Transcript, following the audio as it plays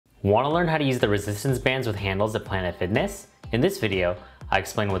Want to learn how to use the resistance bands with handles at Planet Fitness? In this video, I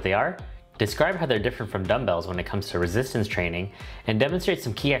explain what they are, describe how they're different from dumbbells when it comes to resistance training, and demonstrate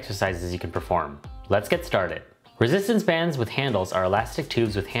some key exercises you can perform. Let's get started. Resistance bands with handles are elastic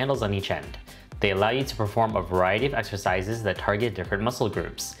tubes with handles on each end. They allow you to perform a variety of exercises that target different muscle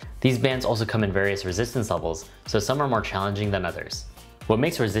groups. These bands also come in various resistance levels, so some are more challenging than others. What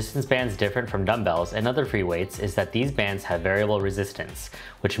makes resistance bands different from dumbbells and other free weights is that these bands have variable resistance,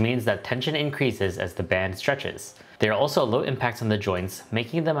 which means that tension increases as the band stretches. They are also low impact on the joints,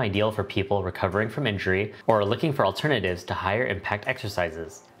 making them ideal for people recovering from injury or looking for alternatives to higher impact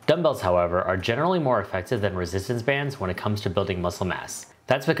exercises. Dumbbells, however, are generally more effective than resistance bands when it comes to building muscle mass.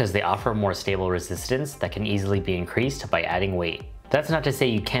 That's because they offer more stable resistance that can easily be increased by adding weight. That's not to say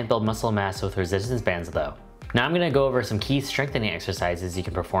you can't build muscle mass with resistance bands though. Now I'm going to go over some key strengthening exercises you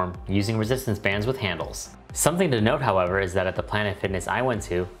can perform using resistance bands with handles. Something to note, however, is that at the Planet Fitness I went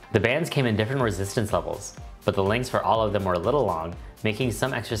to, the bands came in different resistance levels, but the lengths for all of them were a little long, making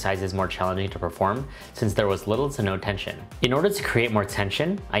some exercises more challenging to perform since there was little to no tension. In order to create more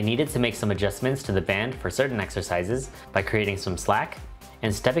tension, I needed to make some adjustments to the band for certain exercises by creating some slack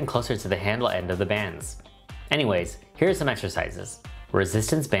and stepping closer to the handle end of the bands. Anyways, here are some exercises.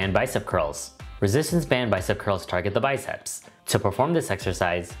 Resistance band bicep curls. Resistance band bicep curls target the biceps. To perform this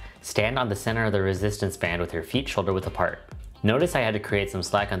exercise, stand on the center of the resistance band with your feet shoulder width apart. Notice I had to create some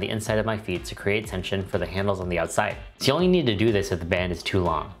slack on the inside of my feet to create tension for the handles on the outside. So you only need to do this if the band is too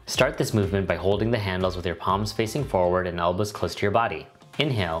long. Start this movement by holding the handles with your palms facing forward and elbows close to your body.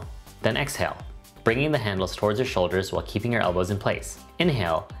 Inhale, then exhale, bringing the handles towards your shoulders while keeping your elbows in place.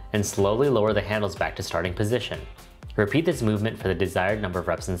 Inhale, and slowly lower the handles back to starting position. Repeat this movement for the desired number of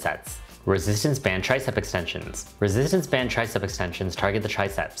reps and sets. Resistance band tricep extensions. Resistance band tricep extensions target the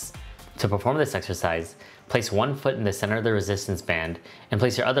triceps. To perform this exercise, place one foot in the center of the resistance band and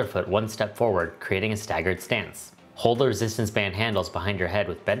place your other foot one step forward, creating a staggered stance. Hold the resistance band handles behind your head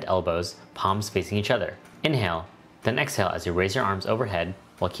with bent elbows, palms facing each other. Inhale, then exhale as you raise your arms overhead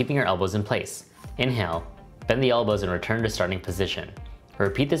while keeping your elbows in place. Inhale, bend the elbows and return to starting position.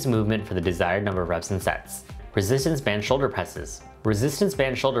 Repeat this movement for the desired number of reps and sets. Resistance band shoulder presses. Resistance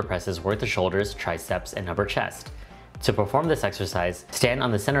band shoulder presses work the shoulders, triceps, and upper chest. To perform this exercise, stand on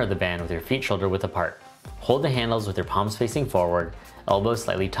the center of the band with your feet shoulder width apart. Hold the handles with your palms facing forward, elbows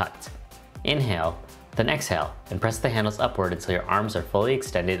slightly tucked. Inhale, then exhale, and press the handles upward until your arms are fully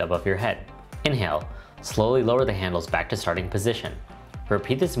extended above your head. Inhale, slowly lower the handles back to starting position.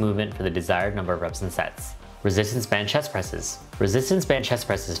 Repeat this movement for the desired number of reps and sets. Resistance band chest presses. Resistance band chest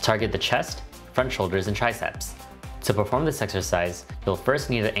presses target the chest, front shoulders, and triceps. To perform this exercise, you'll first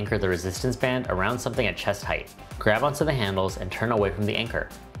need to anchor the resistance band around something at chest height. Grab onto the handles and turn away from the anchor.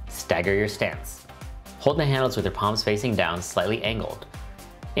 Stagger your stance. Hold the handles with your palms facing down, slightly angled.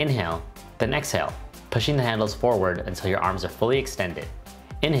 Inhale, then exhale, pushing the handles forward until your arms are fully extended.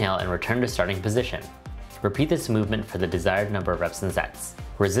 Inhale and return to starting position. Repeat this movement for the desired number of reps and sets.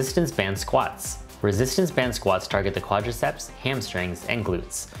 Resistance band squats. Resistance band squats target the quadriceps, hamstrings, and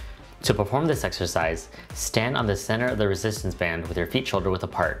glutes. To perform this exercise, stand on the center of the resistance band with your feet shoulder width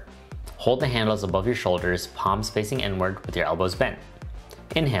apart. Hold the handles above your shoulders, palms facing inward with your elbows bent.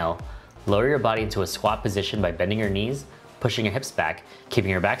 Inhale, lower your body into a squat position by bending your knees, pushing your hips back,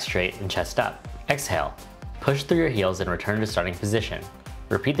 keeping your back straight and chest up. Exhale, push through your heels and return to starting position.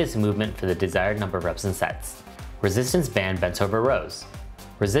 Repeat this movement for the desired number of reps and sets. Resistance band bent over rows.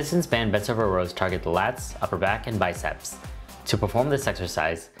 Resistance band bent over rows target the lats, upper back, and biceps. To perform this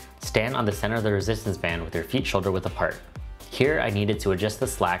exercise, stand on the center of the resistance band with your feet shoulder width apart. Here I needed to adjust the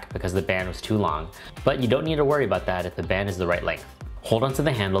slack because the band was too long, but you don't need to worry about that if the band is the right length. Hold onto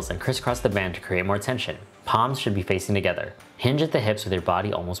the handles and crisscross the band to create more tension. Palms should be facing together. Hinge at the hips with your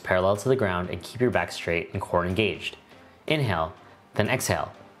body almost parallel to the ground and keep your back straight and core engaged. Inhale, then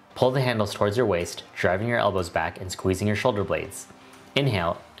exhale. Pull the handles towards your waist, driving your elbows back and squeezing your shoulder blades.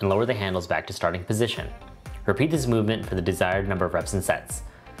 Inhale and lower the handles back to starting position. Repeat this movement for the desired number of reps and sets.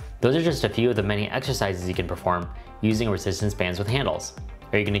 Those are just a few of the many exercises you can perform using resistance bands with handles.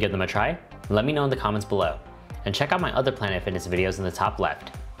 Are you going to give them a try? Let me know in the comments below. And check out my other Planet Fitness videos in the top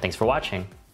left. Thanks for watching.